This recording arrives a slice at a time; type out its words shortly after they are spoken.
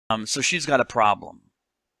So she's got a problem.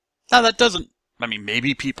 Now that doesn't, I mean,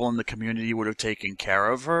 maybe people in the community would have taken care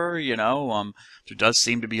of her, you know. There does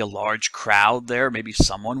seem to be a large crowd there. Maybe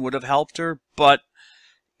someone would have helped her, but,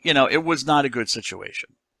 you know, it was not a good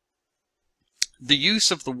situation. The use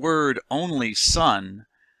of the word only son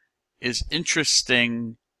is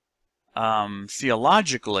interesting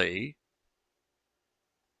theologically,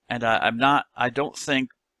 and I don't think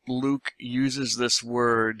Luke uses this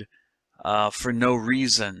word for no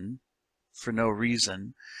reason,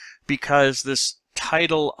 because this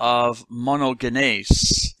title of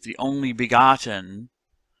monogenes, the only begotten,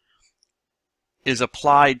 is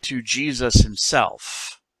applied to Jesus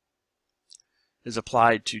himself. He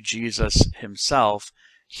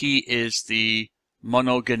is the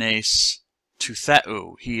monogenes to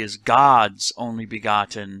Theou. He is God's only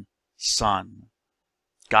begotten son.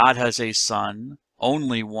 God has a son,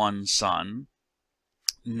 only one son.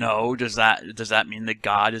 No, does that mean that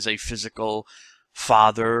God is a physical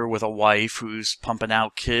father with a wife who's pumping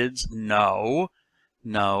out kids? No.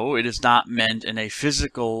 No, it is not meant in a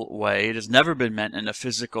physical way. It has never been meant in a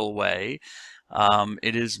physical way.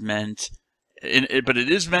 It is meant but it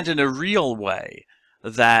is meant in a real way,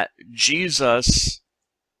 that Jesus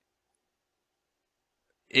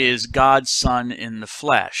is God's Son in the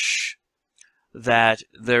flesh, that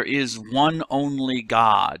there is one only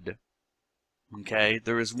God. Okay,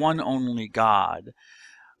 there is one only God,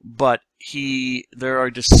 but there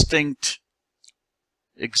are distinct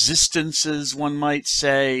existences, one might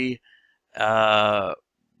say.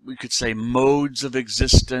 We could say modes of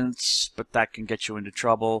existence, but that can get you into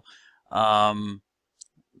trouble.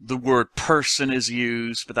 The word person is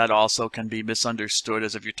used, but that also can be misunderstood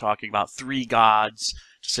as if you're talking about three gods,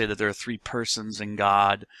 to say that there are three persons in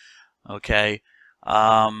God. Okay?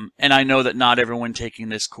 And I know that not everyone taking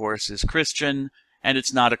this course is Christian, and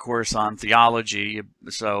it's not a course on theology,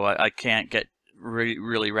 so I can't get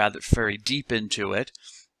really very deep into it.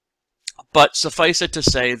 But suffice it to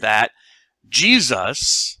say that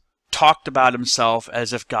Jesus talked about himself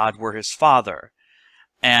as if God were his Father.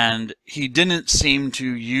 And he didn't seem to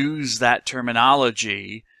use that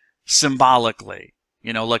terminology symbolically.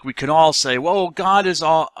 You know, like we can all say, well, God is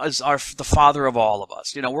the Father of all of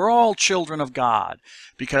us. You know, we're all children of God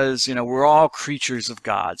because, you know, we're all creatures of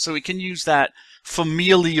God. So we can use that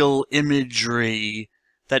familial imagery,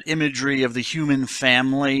 that imagery of the human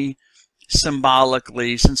family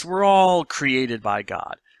symbolically, since we're all created by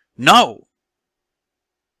God. No!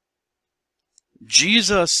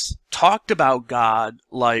 Jesus talked about God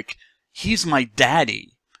like, he's my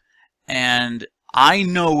daddy, and I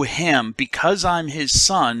know him because I'm his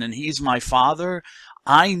son and he's my father.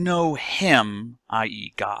 I know him,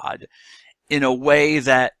 i.e. God, in a way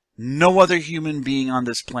that no other human being on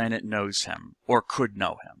this planet knows him or could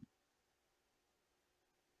know him.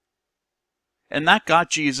 And that got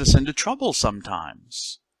Jesus into trouble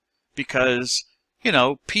sometimes, because, you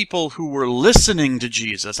know, people who were listening to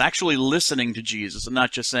Jesus, actually listening to Jesus, and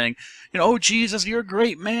not just saying, you know, oh, Jesus, you're a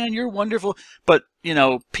great man, you're wonderful. But, you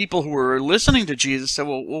know, people who were listening to Jesus said,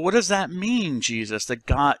 well, what does that mean, Jesus? That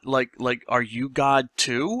God, like, are you God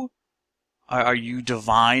too? Are you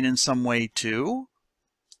divine in some way too?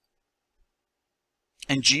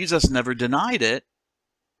 And Jesus never denied it.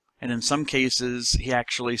 And in some cases, he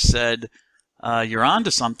actually said, you're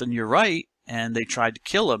onto something, you're right. And they tried to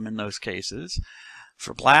kill him in those cases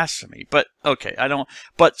for blasphemy. But, okay,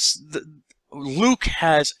 Luke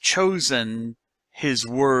has chosen his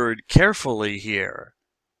word carefully here,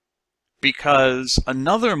 because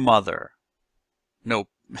another mother, no,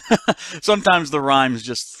 sometimes the rhymes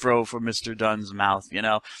just throw from Mr. Dunn's mouth, you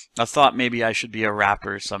know. I thought maybe I should be a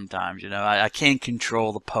rapper sometimes, you know. I can't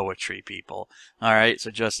control the poetry, people. All right,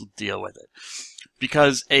 so just deal with it.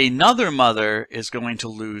 Because another mother is going to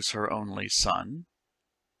lose her only son,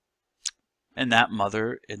 and that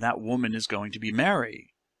woman is going to be Mary.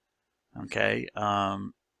 Okay,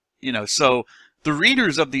 you know, so the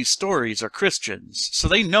readers of these stories are Christians, so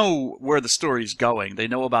they know where the story's going. They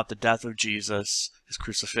know about the death of Jesus, his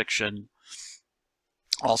crucifixion,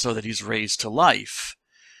 also that he's raised to life.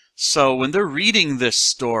 So when they're reading this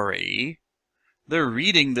story,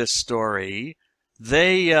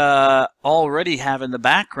 they already have in the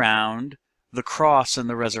background the cross and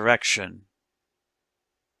the resurrection.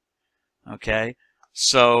 Okay,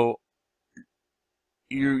 so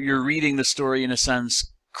you're reading the story in a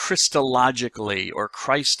sense Christologically or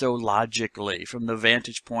Christologically from the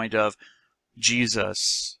vantage point of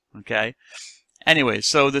Jesus. Okay. Anyway,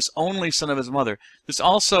 so this only son of his mother. This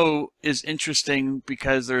also is interesting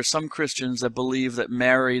because there are some Christians that believe that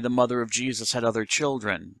Mary, the mother of Jesus, had other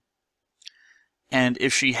children. And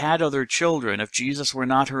if she had other children, if Jesus were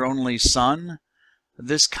not her only son,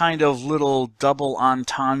 this kind of little double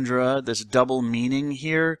entendre, this double meaning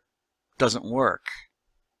here, doesn't work.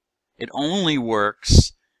 It only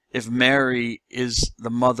works if Mary is the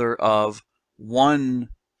mother of one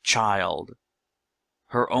child,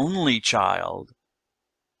 her only child,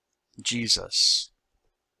 Jesus.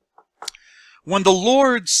 When the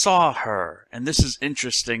Lord saw her, and this is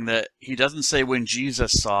interesting that he doesn't say when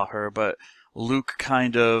Jesus saw her, but Luke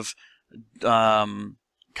kind of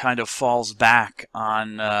falls back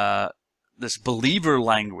on this believer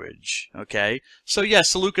language. Okay, so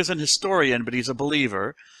yes, Luke is an historian, but he's a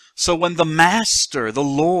believer. So when the Master, the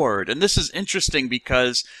Lord, and this is interesting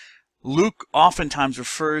because Luke oftentimes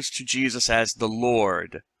refers to Jesus as the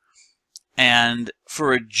Lord, and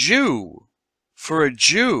for a Jew,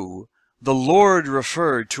 the Lord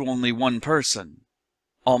referred to only one person,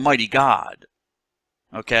 Almighty God.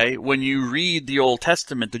 Okay, when you read the Old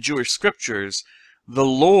Testament, the Jewish scriptures, the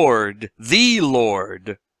Lord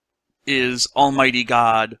is Almighty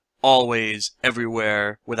God, always,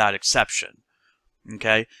 everywhere, without exception.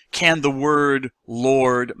 Okay, can the word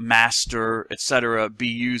Lord, Master, etc. be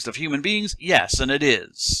used of human beings? Yes, and it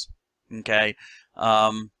is. Okay,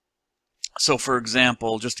 so for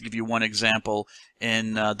example, just to give you one example,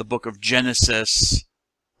 in the book of Genesis,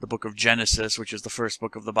 which is the first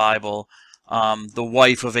book of the Bible, the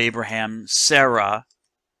wife of Abraham, Sarah,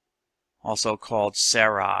 also called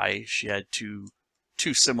Sarai, she had two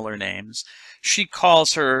similar names, she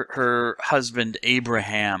calls her husband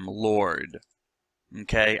Abraham Lord.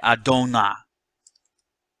 Okay, Adonai.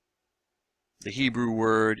 The Hebrew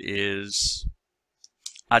word is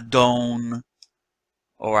Adon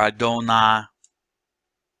or Adonai.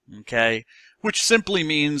 Okay, which simply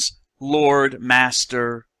means Lord,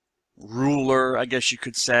 Master, ruler, I guess you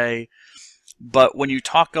could say. But when you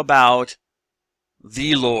talk about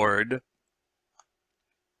the Lord,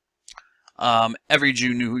 every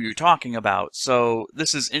Jew knew who you're talking about. So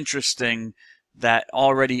this is interesting that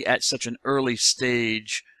already at such an early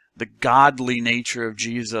stage, the godly nature of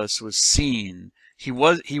Jesus was seen. He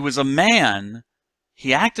was a man.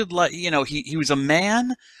 He acted like, he was a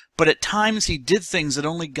man, but at times he did things that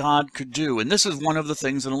only God could do. And this is one of the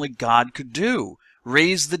things that only God could do.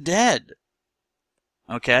 Raise the dead.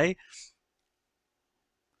 Okay?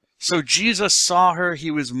 So Jesus saw her, he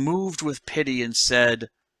was moved with pity and said,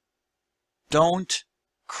 "Don't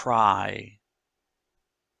cry.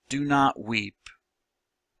 Do not weep."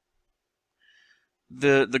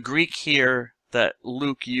 The Greek here that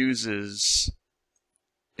Luke uses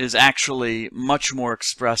is actually much more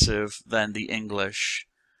expressive than the English.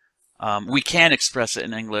 We can express it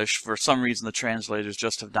in English. For some reason, the translators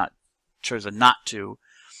just have not chosen not to.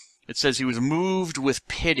 It says he was moved with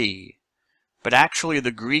pity, but actually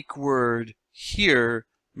the Greek word here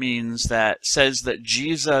says that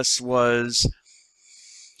Jesus was,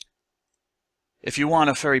 if you want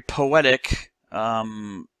a very poetic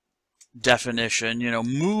definition,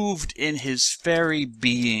 moved in his very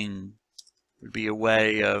being would be a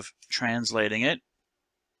way of translating it.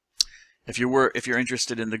 If you're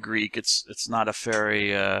interested in the Greek, it's not a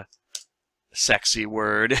very sexy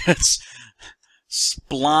word. It's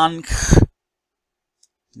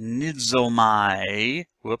splanchnizomai.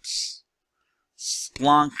 Whoops.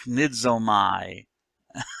 Splanchnizomai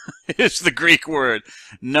is the Greek word.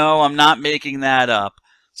 No, I'm not making that up.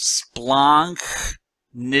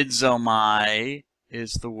 Splanchnizomai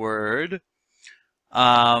is the word.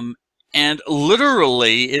 And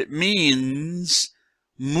literally it means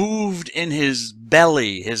moved in his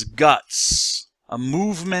belly, his guts. A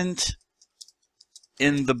movement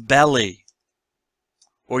in the belly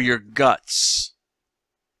or your guts.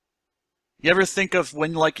 You ever think of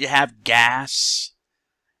when you have gas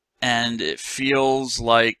and it feels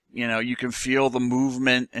like, you can feel the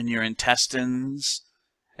movement in your intestines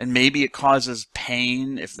and maybe it causes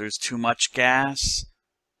pain if there's too much gas?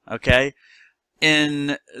 Okay?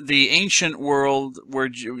 In the ancient world, where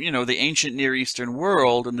the ancient Near Eastern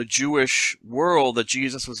world and the Jewish world that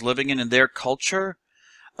Jesus was living in their culture,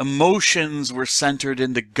 emotions were centered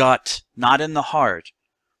in the gut, not in the heart.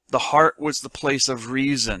 The heart was the place of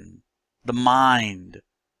reason, the mind.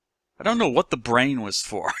 I don't know what the brain was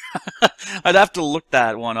for. I'd have to look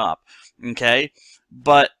that one up, okay?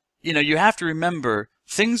 But, you have to remember,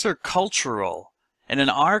 things are cultural. And in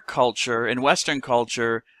our culture, in Western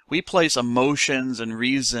culture, we place emotions and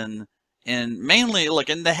reason mainly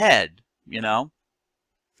in the head, And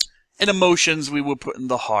emotions we would put in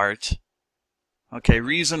the heart. Okay,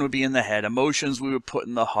 reason would be in the head. Emotions we would put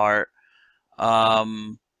in the heart.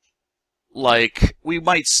 like we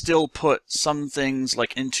might still put some things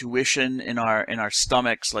like intuition in our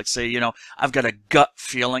stomachs, like say, I've got a gut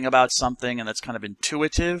feeling about something, and that's kind of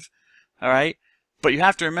intuitive, all right? But you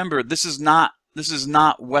have to remember, this is not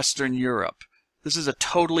Western Europe. This is a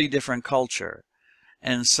totally different culture.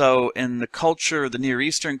 And so in the culture, the Near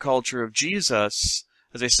Eastern culture of Jesus,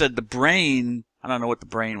 as I said, the brain, I don't know what the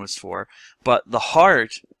brain was for, but the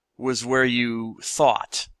heart was where you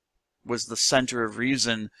thought, was the center of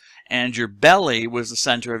reason, and your belly was the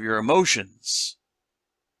center of your emotions.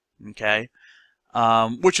 Okay?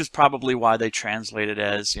 Which is probably why they translate it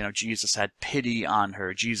as, Jesus had pity on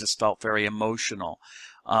her. Jesus felt very emotional.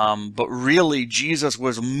 But really, Jesus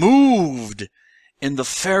was moved in the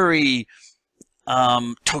very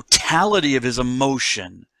totality of his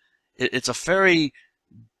emotion. It's a very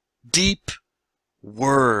deep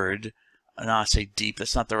word. No, I say deep,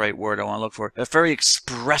 that's not the right word I want to look for. A very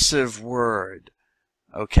expressive word,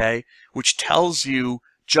 okay? Which tells you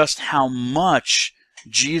just how much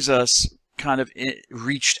Jesus kind of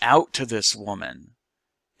reached out to this woman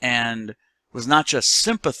and was not just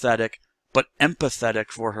sympathetic, but empathetic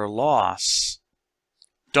for her loss.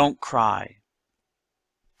 Don't cry.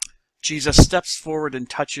 Jesus steps forward and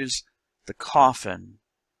touches the coffin.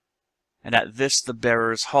 And at this, the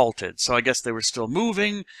bearers halted. So I guess they were still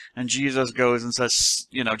moving, and Jesus goes and says,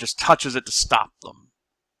 just touches it to stop them.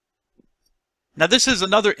 Now, this is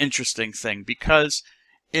another interesting thing, because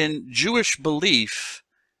in Jewish belief,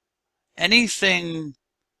 anything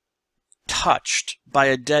touched by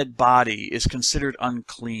a dead body is considered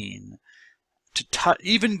unclean.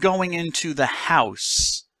 Even going into the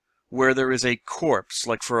house where there is a corpse,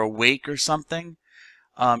 like for a wake or something,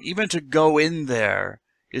 even to go in there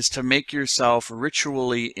is to make yourself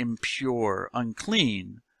ritually impure,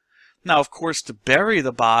 unclean. Now, of course, to bury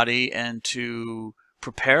the body and to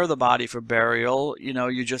prepare the body for burial,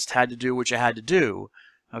 you just had to do what you had to do,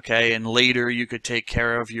 okay? And later you could take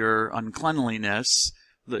care of your uncleanliness.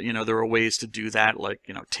 There were ways to do that, like,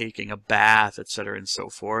 taking a bath, etc., and so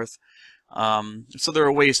forth. So there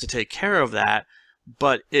are ways to take care of that,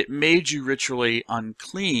 but it made you ritually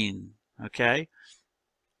unclean, okay?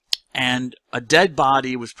 And a dead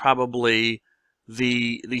body was probably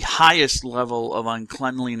the highest level of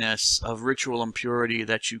uncleanliness, of ritual impurity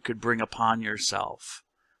that you could bring upon yourself.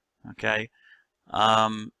 Okay?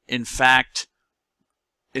 In fact,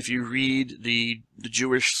 if you read the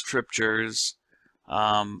Jewish scriptures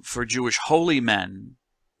for Jewish holy men,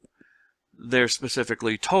 they're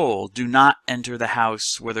specifically told, do not enter the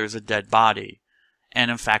house where there's a dead body. And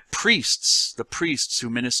in fact, the priests who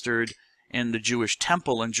ministered in the Jewish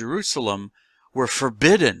temple in Jerusalem were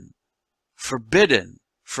forbidden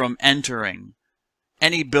from entering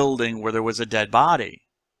any building where there was a dead body.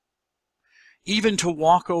 Even to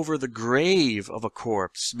walk over the grave of a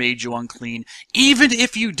corpse made you unclean, even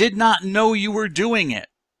if you did not know you were doing it.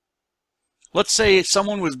 Let's say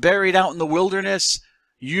someone was buried out in the wilderness,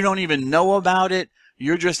 you don't even know about it,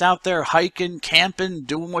 you're just out there hiking, camping,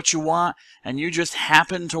 doing what you want, and you just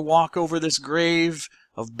happen to walk over this grave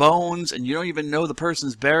of bones, and you don't even know the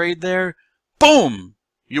person's buried there, boom!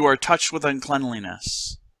 You are touched with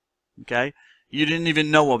uncleanliness. Okay? You didn't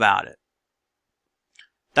even know about it.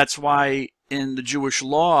 That's why in the Jewish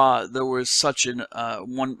law there was such an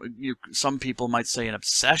some people might say an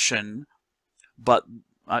obsession, but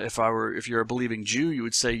if you're a believing Jew, you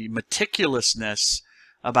would say meticulousness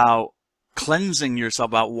about cleansing yourself,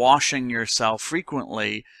 about washing yourself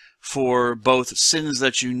frequently for both sins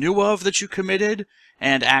that you knew of that you committed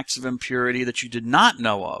and acts of impurity that you did not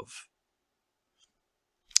know of.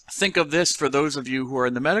 Think of this for those of you who are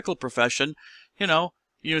in the medical profession.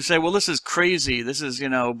 You say, well, this is crazy. This is,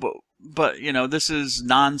 but this is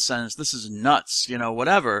nonsense. This is nuts,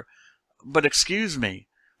 whatever. But excuse me,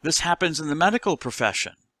 this happens in the medical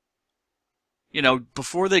profession.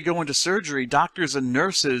 Before they go into surgery, doctors and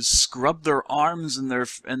nurses scrub their arms and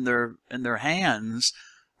their hands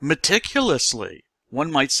meticulously.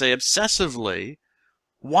 One might say obsessively.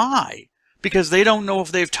 Why? Because they don't know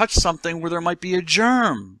if they've touched something where there might be a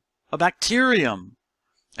germ, a bacterium.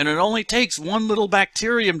 And it only takes one little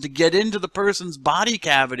bacterium to get into the person's body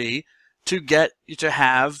cavity to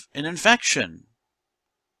have an infection.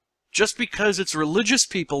 Just because it's religious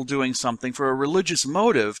people doing something for a religious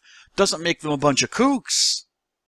motive doesn't make them a bunch of kooks.